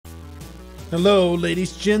Hello,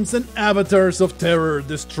 ladies, gents, and avatars of terror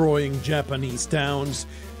destroying Japanese towns.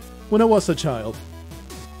 When I was a child,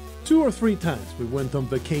 2 or 3 times we went on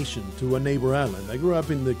vacation to a neighbor island. I grew up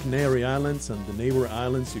in the Canary Islands, and the neighbor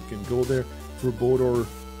islands, you can go there through boat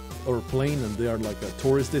or plane, and they are like a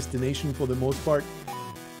tourist destination for the most part.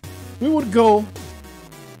 We would go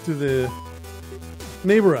to the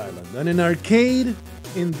neighbor island, and an arcade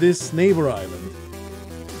in this neighbor island,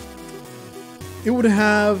 it would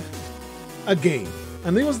have a game,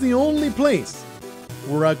 and it was the only place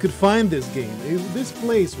where I could find this game. This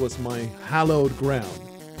place was my hallowed ground,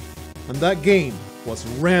 and that game was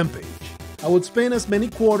Rampage. I would spend as many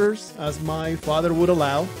quarters as my father would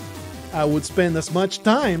allow. I would spend as much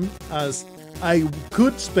time as I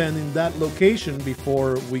could spend in that location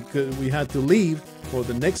before we had to leave for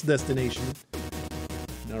the next destination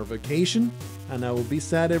in our vacation, and I would be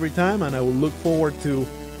sad every time, and I would look forward to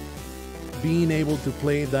being able to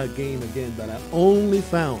play that game again that I only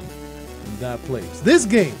found in that place. This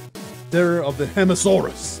game, Terror of the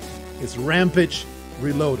Hemasaurus, is Rampage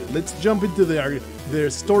Reloaded. Let's jump into their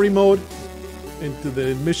story mode, into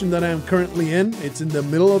the mission that I am currently in. It's in the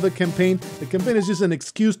middle of the campaign. The campaign is just an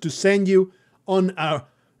excuse to send you on a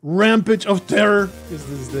rampage of terror. This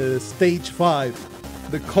is the stage 5,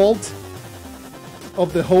 the cult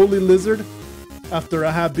of the Holy Lizard, after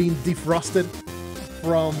I have been defrosted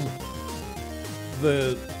from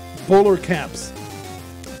the polar caps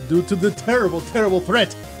due to the terrible, terrible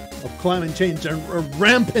threat of climate change and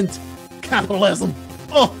rampant capitalism.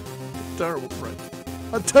 Oh, a terrible threat.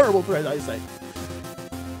 A terrible threat, I say.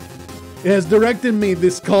 It has directed me,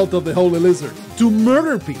 this cult of the Holy Lizard, to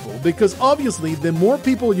murder people, because obviously the more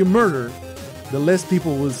people you murder, the less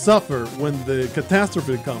people will suffer when the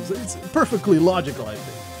catastrophe comes. It's perfectly logical, I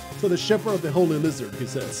think. So the shepherd of the Holy Lizard, he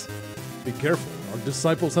says, be careful. Our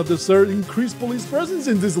disciples have discerned increased police presence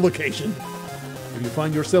in this location. If you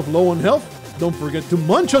find yourself low on health, don't forget to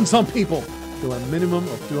munch on some people. Kill a minimum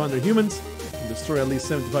of 200 humans and destroy at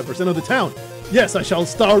least 75% of the town. Yes, I shall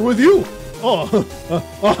start with you. Oh.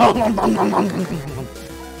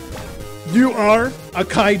 You are a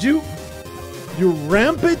kaiju. You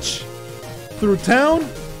rampage through town,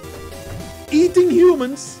 eating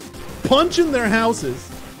humans, punching their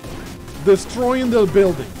houses, destroying their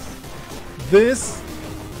buildings. This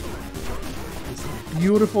is a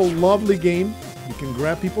beautiful, lovely game. You can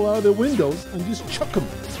grab people out of the windows and just chuck them.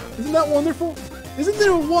 Isn't that wonderful? Isn't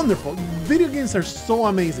that wonderful? Video games are so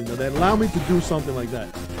amazing that they allow me to do something like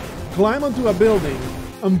that. Climb onto a building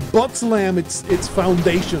and butt slam its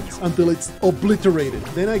foundations until it's obliterated.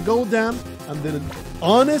 Then I go down, and then an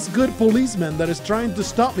honest, good policeman that is trying to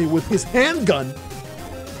stop me with his handgun,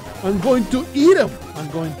 I'm going to eat him. I'm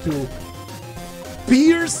going to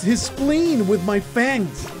pierce his spleen with my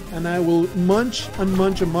fangs, and I will munch and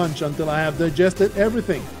munch and munch until I have digested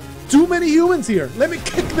everything. Too many humans here. Let me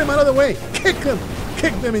kick them out of the way. Kick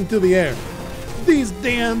them into the air. These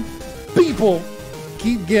damn people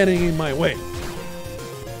keep getting in my way.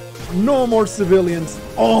 No more civilians,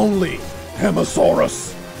 only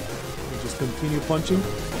Hemasaurus. I just continue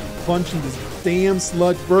punching this damn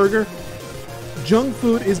sludge burger. Junk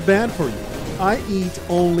food is bad for you. I eat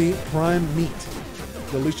only prime meat.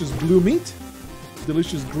 Delicious blue meat,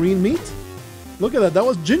 delicious green meat. Look at that, that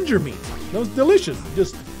was ginger meat. That was delicious.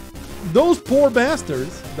 Just those poor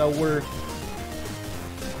bastards that were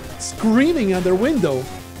screaming at their window,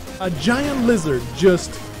 a giant lizard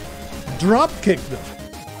just drop kicked them.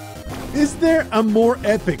 Is there a more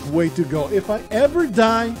epic way to go? If I ever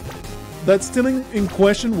die, that's still in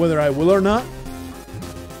question whether I will or not.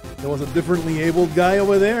 There was a differently abled guy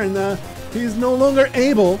over there, and he's no longer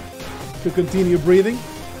able to continue breathing.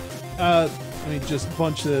 Let me just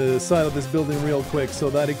punch the side of this building real quick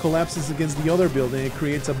so that it collapses against the other building. It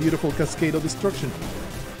creates a beautiful cascade of destruction.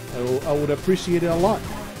 I would appreciate it a lot.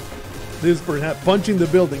 This perhaps punching the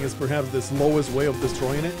building is perhaps the slowest way of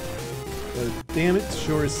destroying it. But damn it,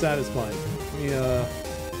 sure is satisfying. Let me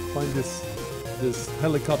find this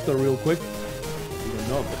helicopter real quick. You don't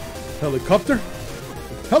know, but helicopter.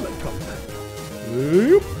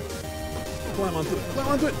 Yep. Climb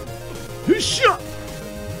onto it. Shut!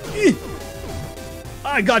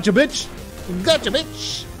 I got you, bitch. Let me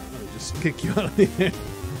just kick you out of the air.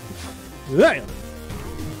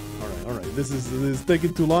 All right. This is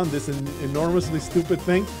taking too long. This enormously stupid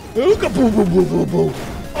thing. Oh,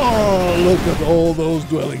 look at all those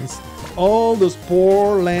dwellings. All those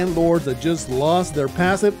poor landlords that just lost their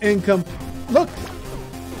passive income. Look,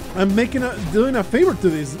 I'm doing a favor to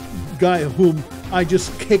this guy whom I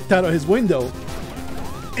just kicked out of his window.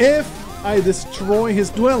 If I destroy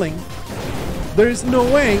his dwelling, there is no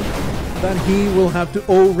way that he will have to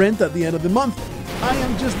owe rent at the end of the month. I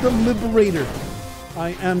am just the liberator.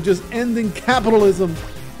 I am just ending capitalism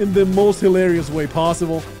in the most hilarious way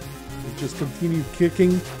possible. We just continue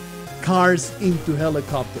kicking cars into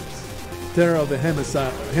helicopters. Terror of the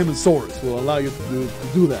Hemasaurus will allow you to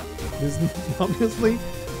do that. Obviously,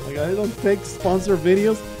 like, I don't take sponsor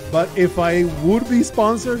videos, but if I would be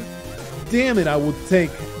sponsored, damn it, I would take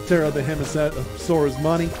Terror of the Hemasaurus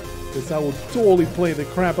money, because I would totally play the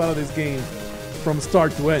crap out of this game from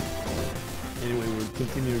start to end. Anyway, we'll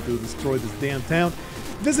continue to destroy this damn town.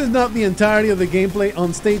 This is not the entirety of the gameplay.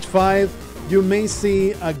 On stage 5, you may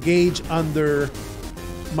see a gauge under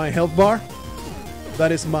my health bar.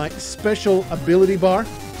 That is my special ability bar.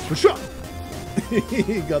 For sure.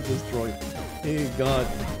 He got destroyed. He got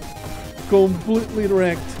completely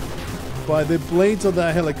wrecked by the blades of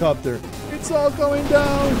that helicopter. It's all going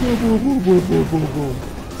down. Boom, boom, boom, boom, boom, boom, boom.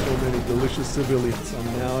 So many delicious civilians.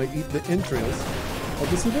 And now I eat the entrails of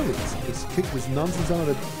the civilians. Just kick this nonsense out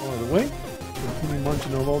of the way. Continue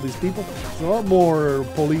munching on all these people. There's a lot more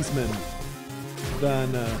policemen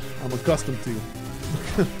than I'm accustomed to.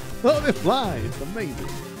 Oh, they fly! It's amazing.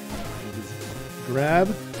 Just grab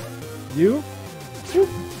you, whoop,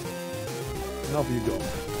 and off you go.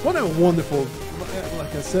 What a wonderful,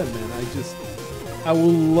 like I said, man, I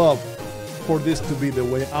would love for this to be the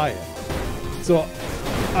way I am. So,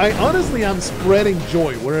 I honestly am spreading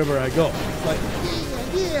joy wherever I go. It's like,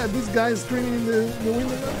 yeah, this guy's screaming in the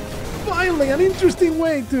window. Finally, an interesting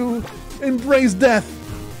way to embrace death.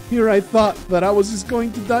 Here I thought that I was just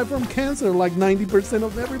going to die from cancer like 90%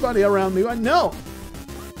 of everybody around me. But no!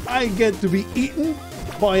 I get to be eaten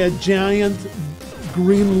by a giant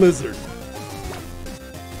green lizard.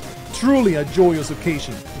 Truly a joyous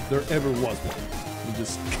occasion, if there ever was one. You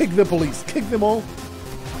just kick the police, kick them all.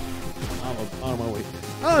 I'm on my way.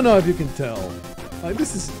 I don't know if you can tell. Like,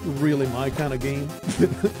 this is really my kind of game.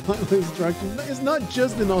 It's not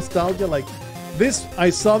just the nostalgia. Like this, I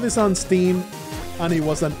saw this on Steam, and it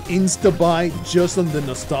was an Insta-Buy just on the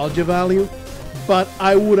nostalgia value. But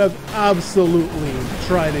I would have absolutely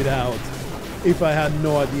tried it out if I had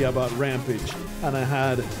no idea about Rampage and I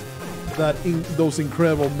had those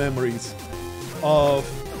incredible memories of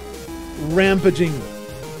rampaging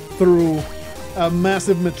through a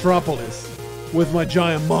massive metropolis with my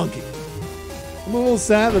giant monkey. I'm a little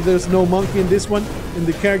sad that there's no monkey in this one. In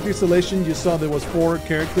the character selection, you saw there was 4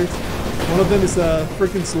 characters. One of them is a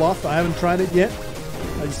freaking sloth. I haven't tried it yet.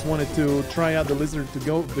 I just wanted to try out the lizard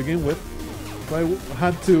to begin with. So I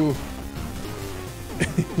had to...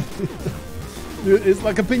 It's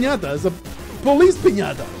like a piñata. It's a police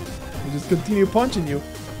piñata. You just continue punching you.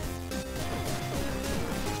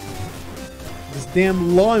 This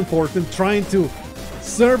damn law enforcement trying to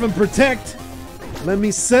serve and protect. Let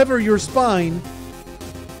me sever your spine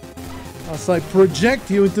as I project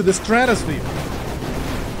you into the stratosphere.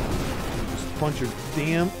 Just punch your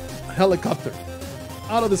damn helicopter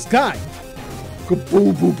out of the sky. Boom,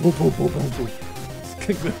 boom, boom, boom, boom, boom, boom. Just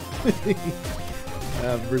kick them. I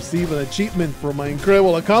have received an achievement for my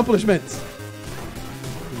incredible accomplishments.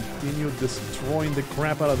 Continue destroying the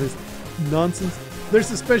crap out of this nonsense.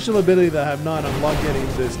 There's a special ability that I have not unlocked yet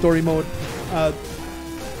in the story mode.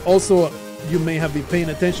 Also, you may have been paying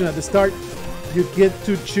attention at the start. You get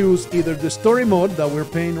to choose either the story mode that we're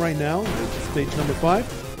playing right now, stage number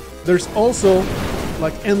 5. There's also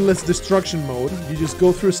like endless destruction mode. You just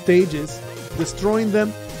go through stages, destroying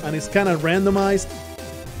them, and it's kind of randomized.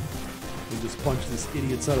 You just punch these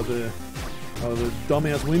idiots out of the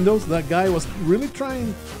dumbass windows. That guy was really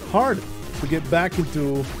trying hard to get back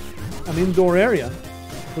into an indoor area,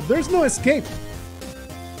 but there's no escape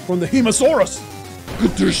from the Hemasaurus.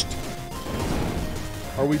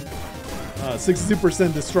 Are we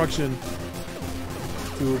 60% destruction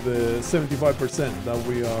to the 75% that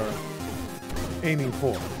we are aiming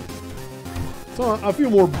for? So a few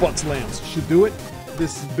more butt slams should do it.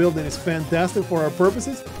 This building is fantastic for our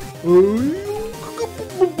purposes.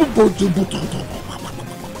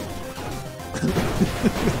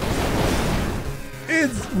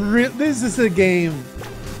 This is a game.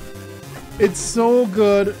 It's so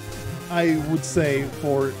good, I would say,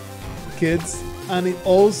 for kids, and it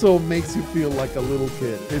also makes you feel like a little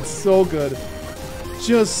kid. It's so good.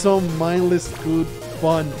 Just some mindless good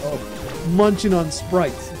fun of munching on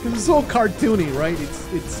sprites. Because it's so cartoony, right?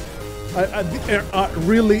 I'm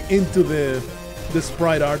really into the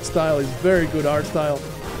sprite art style. It's very good art style.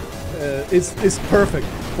 It's perfect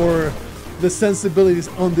for the sensibilities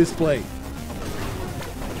on display.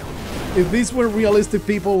 If these were realistic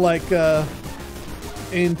people like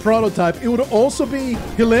in Prototype, it would also be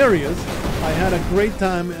hilarious. I had a great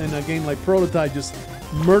time in a game like Prototype just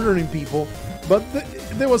murdering people, but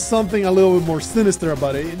there was something a little bit more sinister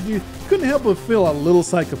about it. You couldn't help but feel a little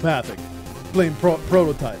psychopathic playing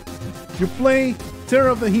Prototype. You play Terror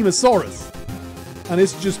of the Hemasaurus, and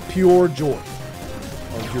it's just pure joy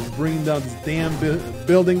of just bringing down these damn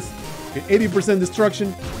buildings. Okay, 80%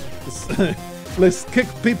 destruction. Let's kick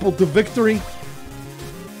people to victory.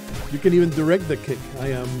 You can even direct the kick. I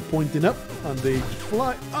am pointing up, and they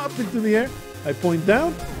fly up into the air. I point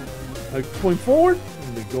down, I point forward,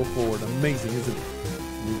 and they go forward. Amazing, isn't it?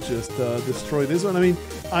 You just destroy this one. I mean,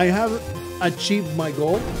 I have achieved my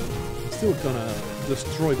goal. I'm still gonna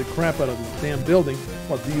destroy the crap out of this damn building.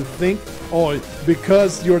 What do you think? Oh,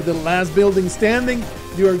 because you're the last building standing,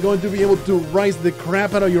 you are going to be able to raise the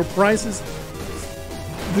crap out of your prices?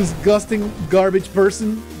 Disgusting garbage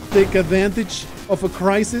person, take advantage of a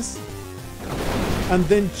crisis and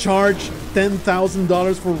then charge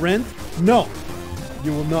 $10,000 for rent? No,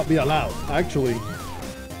 you will not be allowed. Actually,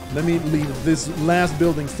 let me leave this last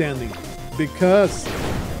building standing because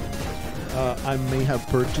I may have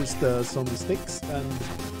purchased some mistakes, and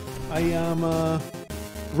I am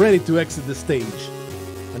ready to exit the stage.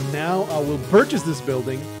 And now I will purchase this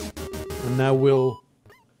building, and I will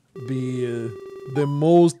be the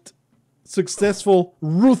most successful,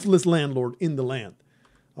 ruthless landlord in the land.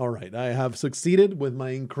 All right, I have succeeded with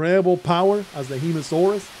my incredible power as the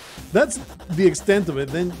Hemasaurus. That's the extent of it.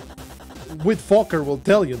 Then Whit Fokker will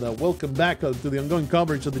tell you that welcome back to the ongoing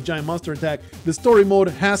coverage of the giant monster attack. The story mode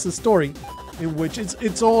has a story in which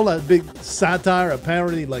it's all a big satire, a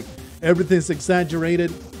parody, like everything's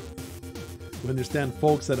exaggerated. We understand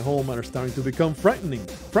folks at home are starting to become frightened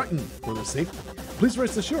for their safety. Please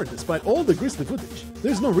rest assured, despite all the grisly footage,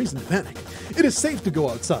 there's no reason to panic. It is safe to go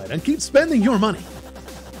outside and keep spending your money.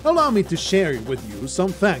 Allow me to share with you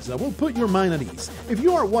some facts that will put your mind at ease. If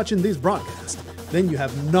you are watching this broadcast, then you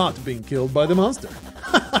have not been killed by the monster.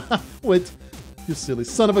 Wait, you silly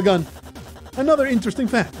son of a gun. Another interesting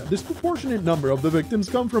fact, a disproportionate number of the victims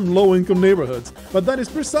come from low-income neighborhoods, but that is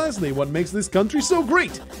precisely what makes this country so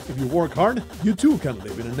great. If you work hard, you too can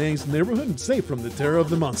live in a nice neighborhood and safe from the terror of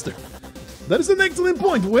the monster. That is an excellent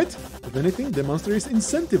point, Wit. If anything, the monster is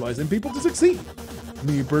incentivizing people to succeed.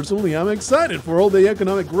 Me personally, I'm excited for all the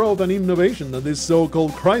economic growth and innovation that this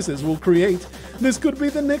so-called crisis will create. This could be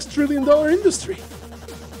the next trillion-dollar industry.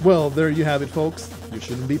 Well, there you have it, folks. You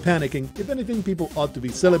shouldn't be panicking. If anything, people ought to be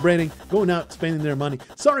celebrating, going out, spending their money.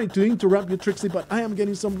 Sorry to interrupt you, Trixie, but I am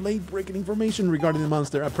getting some late-breaking information regarding the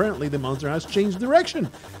monster. Apparently, the monster has changed direction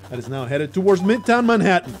and is now headed towards Midtown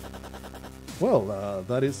Manhattan. Well,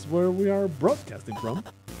 that is where we are broadcasting from.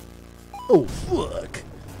 Oh, fuck.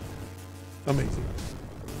 Amazing.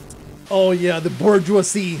 Oh yeah, the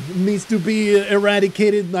bourgeoisie needs to be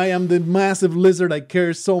eradicated. I am the massive lizard. I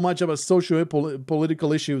care so much about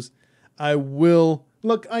socio-political issues. I will...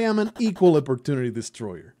 Look, I am an equal opportunity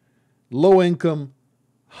destroyer. Low income,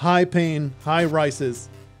 high pain, high rises.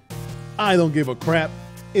 I don't give a crap.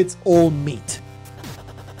 It's all meat.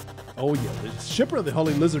 Oh yeah, the shipper of the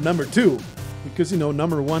Holy Lizard #2. Because, you know,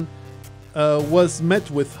 #1 was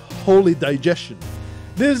met with holy digestion.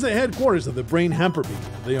 This is the headquarters of the Brain Hamper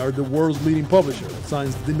people. They are the world's leading publisher of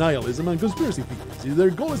science denialism and conspiracy theories.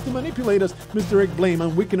 Their goal is to manipulate us, misdirect blame,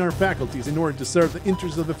 and weaken our faculties in order to serve the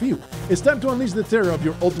interests of the few. It's time to unleash the terror of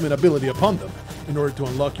your ultimate ability upon them. In order to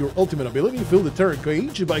unlock your ultimate ability, fill the terror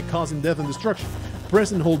cage by causing death and destruction.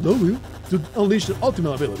 Press and hold W to unleash the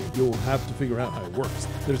ultimate ability. You'll have to figure out how it works.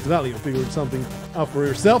 There's the value of figuring something out for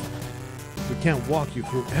yourself. We can't walk you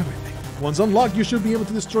through everything. Once unlocked, you should be able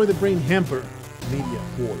to destroy the Brain Hamper media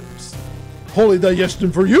quarters. Holy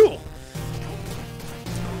digestion for you!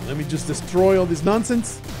 Let me just destroy all this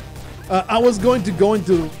nonsense. I was going to go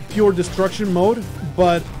into pure destruction mode,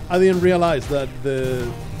 but I didn't realize that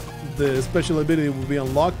the special ability will be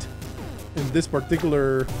unlocked in this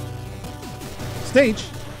particular stage.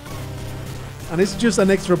 And it's just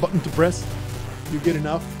an extra button to press. You get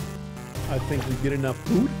enough. I think we get enough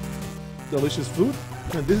food. Delicious food.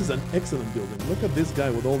 And this is an excellent building. Look at this guy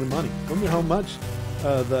with all the money. Wonder how much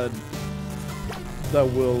that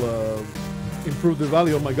will improve the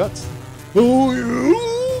value of my guts. Oh,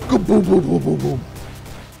 boom, boom, boom, boom, boom, boom.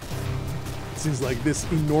 Seems like this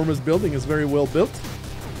enormous building is very well built.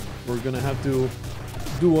 We're gonna have to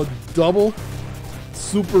do a double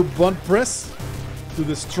super butt press to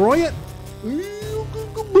destroy it.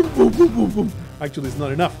 Actually, it's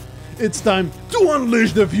not enough. It's time to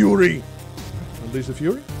unleash the fury. Unleash the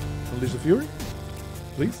fury? Unleash the fury?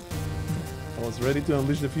 Please? I was ready to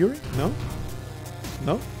unleash the fury? No?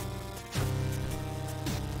 No?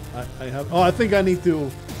 I have... Oh, I think I need to,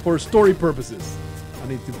 for story purposes, I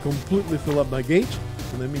need to completely fill up my gauge.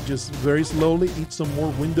 So let me just very slowly eat some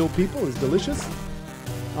more window people. It's delicious.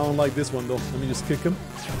 I don't like this one though. Let me just kick him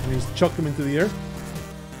and just chuck him into the air.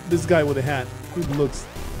 This guy with a hat, he looks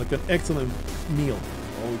like an excellent meal.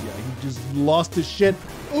 Oh yeah, he just lost his shit.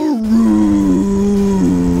 Ooh.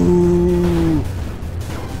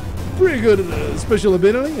 Pretty good special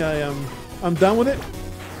ability. I'm down with it.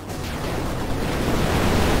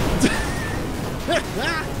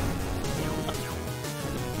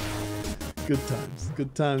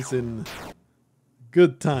 Good times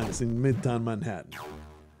in Midtown Manhattan.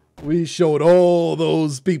 We showed all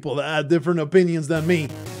those people that had different opinions than me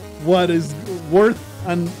what is worth,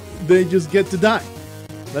 and they just get to die.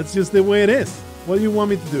 That's just the way it is. What do you want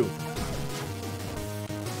me to do?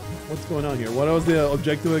 What's going on here? What was the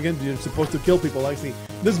objective again? You're supposed to kill people. I see.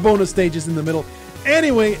 This bonus stage is in the middle.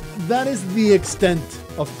 Anyway, that is the extent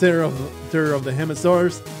of Terror of the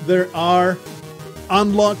Hemasaurus. There are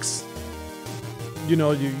unlocks. You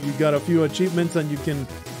know, you got a few achievements, and you can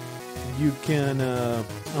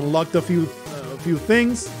unlock a few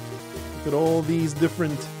things. Look at all these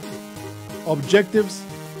different objectives.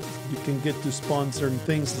 You can get to spawn certain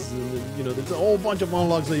things. You know, there's a whole bunch of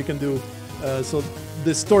unlocks that you can do. So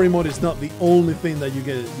the story mode is not the only thing that you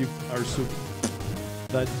can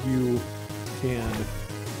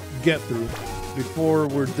get through. Before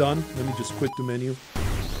we're done, let me just quit the menu.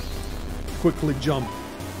 Quickly jump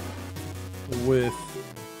with,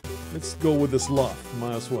 let's go with the sloth,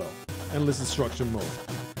 might as well. Endless destruction mode.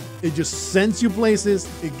 It just sends you places,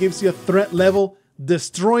 it gives you a threat level,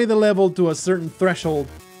 destroy the level to a certain threshold,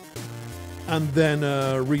 and then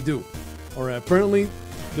redo. Alright, apparently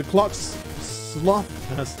the clock sloth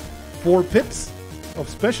has 4 pips of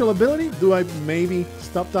special ability. Do I maybe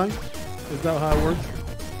stop time? Is that how it works?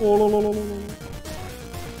 Oh,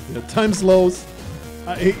 yeah, time slows.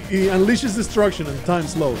 He unleashes destruction and time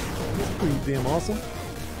slows. That's pretty damn awesome.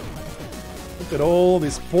 Look at all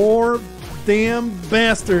these poor damn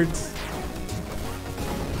bastards.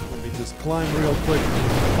 Let me just climb real quick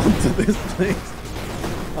onto this thing.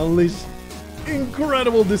 Unleash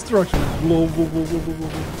incredible destruction. Blow, blow, blow, blow, blow,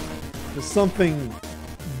 blow. There's something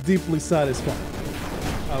deeply satisfying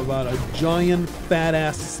about a giant fat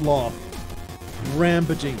ass sloth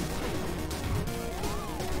rampaging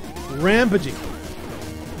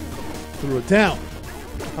through a town.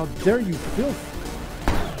 How dare you, filth?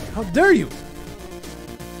 How dare you?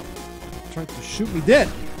 Trying to shoot me dead.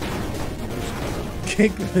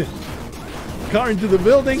 Kick the car into the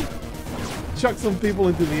building. Chuck some people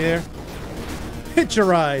into the air. Hitch a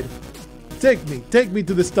ride. Take me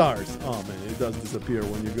to the stars. Oh man, it does disappear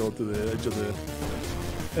when you go to the edge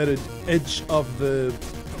of the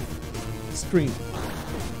screen.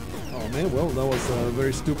 Oh man, well that was a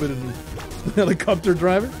very stupid helicopter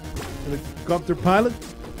driver, helicopter pilot.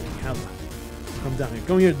 Come down here.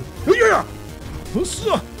 Come here.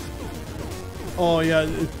 Oh yeah,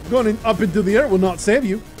 going up into the air will not save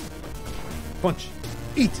you. Punch.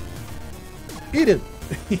 Eat it.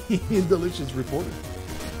 Delicious reporter.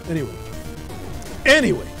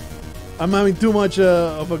 Anyway, I'm having too much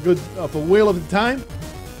of a whale of the time.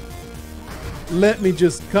 Let me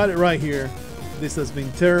just cut it right here. This has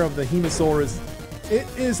been Terror of the Hemasaurus. It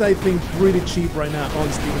is, I think, pretty cheap right now on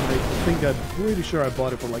Steam. I'm pretty sure I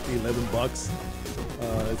bought it for like 11 bucks.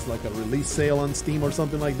 It's like a release sale on Steam or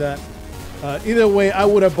something like that. Either way, I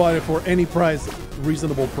would have bought it for any price,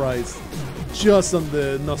 reasonable price. Just on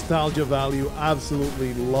the nostalgia value.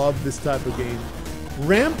 Absolutely love this type of game.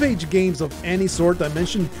 Rampage games of any sort. I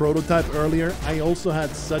mentioned Prototype earlier. I also had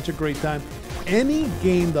such a great time. Any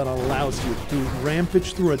game that allows you to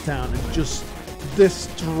rampage through a town and just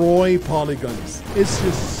destroy polygons. It's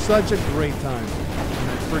just such a great time. And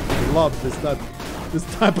I freaking love this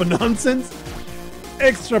type of nonsense.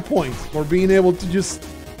 Extra points for being able to just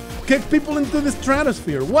kick people into the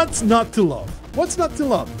stratosphere. What's not to love? What's not to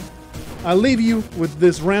love? I'll leave you with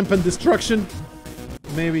this rampant destruction.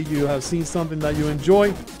 Maybe you have seen something that you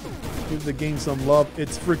enjoy. Give the game some love.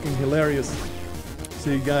 It's freaking hilarious.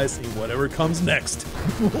 See you guys in whatever comes next.